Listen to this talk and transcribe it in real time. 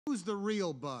Who's the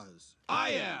real Buzz? I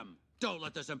am! Don't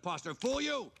let this imposter fool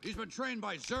you! He's been trained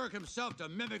by Zurg himself to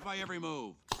mimic my every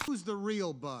move. Who's the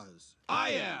real Buzz?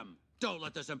 I am! Don't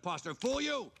let this imposter fool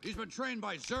you! He's been trained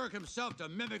by Zurg himself to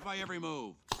mimic my every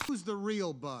move. Who's the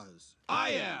real Buzz? I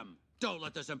am! Don't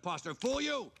let this imposter fool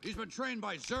you! He's been trained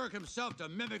by Zurg himself to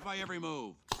mimic my every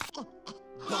move.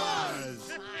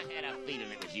 Buzz! I had a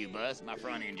feeling it was you, Buzz. My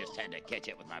front end just had to catch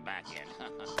up with my back end.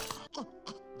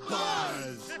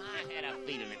 Buzz! I had a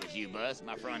feeling it was you, Buzz.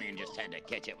 My front end just had to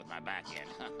catch up with my back end.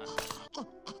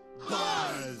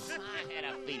 Buzz! I had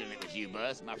a feeling it was you,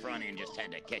 Buzz. My front end just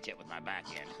had to catch up with my back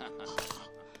end.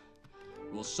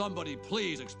 Will somebody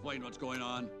please explain what's going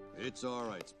on? It's all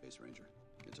right, Space Ranger.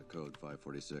 It's a code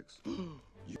 546.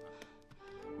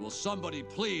 Will somebody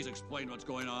please explain what's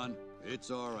going on?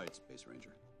 It's all right, Space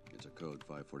Ranger. It's a code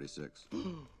 546.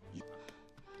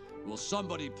 Will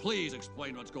somebody please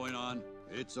explain what's going on?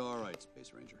 It's all right,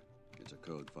 Space Ranger. It's a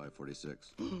code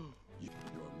 546. Your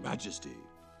Majesty.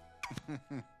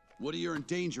 What are you in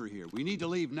danger here? We need to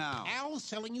leave now. Al's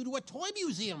selling you to a toy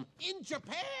museum in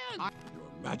Japan. Your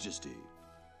Majesty.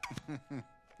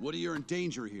 What are you in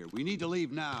danger here? We need to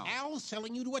leave now. Al's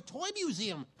selling you to a toy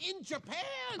museum in Japan.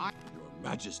 Your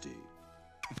Majesty.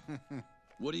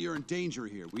 What are you in danger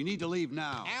here? We need to leave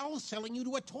now. Al's selling you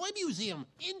to a toy museum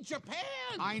in Japan.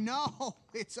 I know.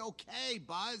 It's okay,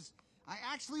 Buzz. I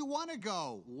actually want to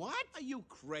go. What? Are you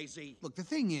crazy? Look, the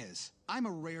thing is, I'm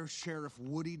a rare Sheriff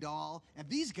Woody doll, and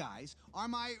these guys are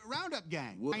my Roundup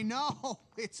gang. I know.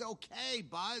 It's okay,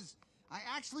 Buzz. I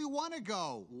actually want to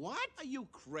go. What? Are you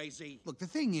crazy? Look, the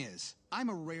thing is, I'm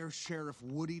a rare Sheriff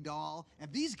Woody doll,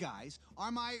 and these guys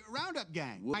are my Roundup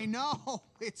gang. I know.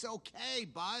 It's okay,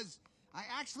 Buzz. I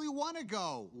actually want to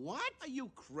go. What? Are you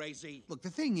crazy? Look, the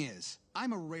thing is,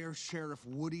 I'm a rare Sheriff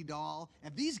Woody doll,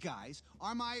 and these guys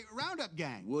are my Roundup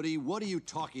gang. Woody, what are you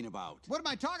talking about? What am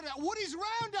I talking about? Woody's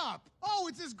Roundup! Oh,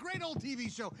 it's this great old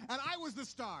TV show, and I was the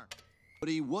star.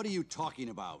 Woody, what are you talking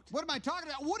about? What am I talking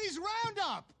about? Woody's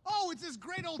Roundup! Oh, it's this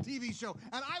great old TV show,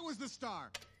 and I was the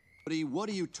star. Woody, what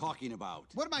are you talking about?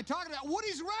 What am I talking about?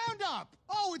 Woody's Roundup!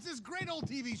 Oh, it's this great old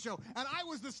TV show, and I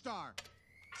was the star.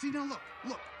 See, now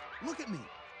look at me.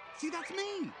 See, that's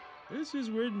me. This is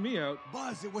weirding me out.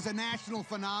 Buzz, it was a national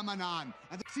phenomenon.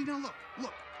 And see, now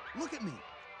look at me.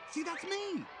 See, that's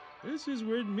me. This is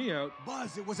weirding me out.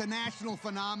 Buzz, it was a national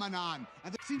phenomenon.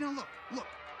 And see, now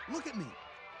look at me.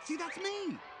 See, that's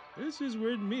me. This is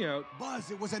weirding me out.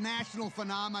 Buzz, it was a national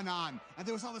phenomenon. And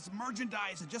there was all this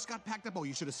merchandise that just got packed up. Oh,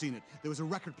 you should have seen it. There was a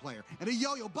record player and a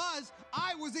yo-yo. Buzz,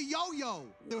 I was a yo-yo.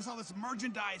 There was all this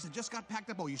merchandise that just got packed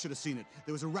up. Oh, you should have seen it.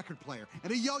 There was a record player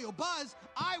and a yo-yo. Buzz,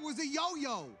 I was a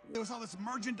yo-yo. There was all this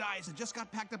merchandise that just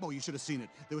got packed up. Oh, you should have seen it.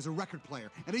 There was a record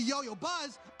player and a yo-yo.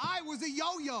 Buzz, I was a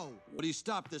yo-yo. Woody,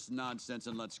 stop this nonsense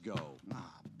and let's go.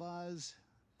 Ah, Buzz.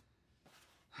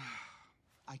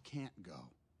 I can't go.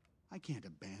 I can't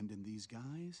abandon these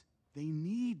guys. They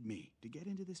need me to get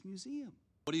into this museum.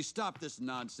 Woody, stop this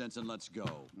nonsense and let's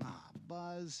go. Ah,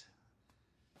 Buzz.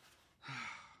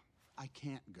 I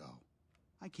can't go.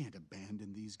 I can't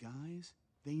abandon these guys.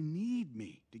 They need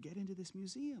me to get into this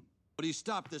museum. Woody,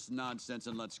 stop this nonsense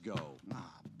and let's go.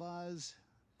 Ah, Buzz.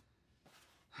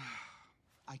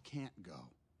 I can't go.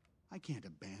 I can't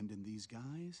abandon these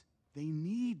guys. They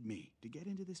need me to get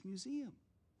into this museum.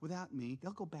 Without me,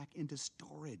 they'll go back into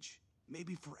storage.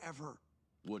 Maybe forever.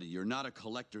 Woody, you're not a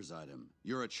collector's item.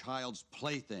 You're a child's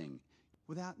plaything.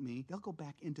 Without me, they'll go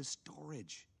back into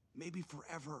storage. Maybe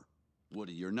forever.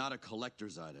 Woody, you're not a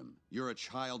collector's item. You're a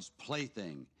child's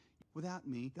plaything. Without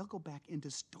me, they'll go back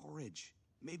into storage.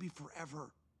 Maybe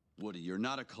forever. Woody, you're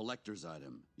not a collector's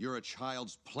item. You're a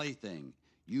child's plaything.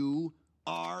 You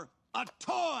are a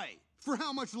toy! For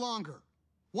how much longer?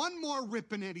 One more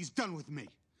rip and Eddie's done with me.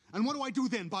 And what do I do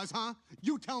then, Buzz, huh?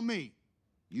 You tell me.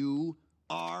 You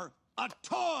are a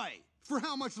toy! For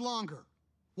how much longer?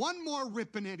 One more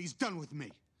rip and Eddie's done with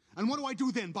me. And what do I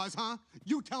do then, Buzz, huh?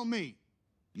 You tell me.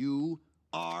 You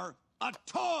are a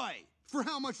toy! For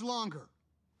how much longer?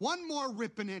 One more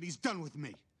rip and Eddie's done with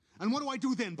me. And what do I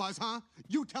do then, Buzz, huh?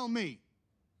 You tell me.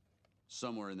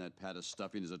 Somewhere in that pat of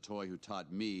stuffing is a toy who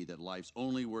taught me that life's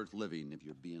only worth living if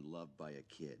you're being loved by a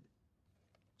kid.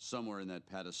 Somewhere in that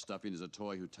pat of stuffing is a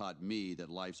toy who taught me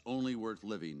that life's only worth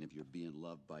living if you're being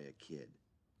loved by a kid.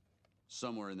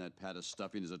 Somewhere in that pat of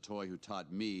stuffing is a toy who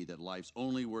taught me that life's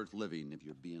only worth living if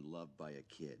you're being loved by a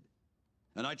kid.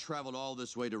 And I traveled all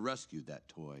this way to rescue that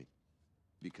toy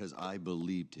because I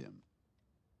believed him.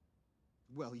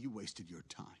 Well, you wasted your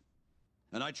time.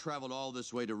 And I traveled all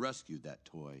this way to rescue that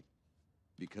toy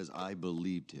because I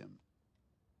believed him.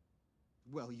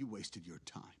 Well, you wasted your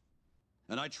time.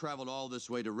 And I traveled all this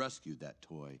way to rescue that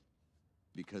toy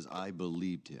because I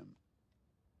believed him.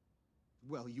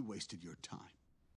 Well, you wasted your time.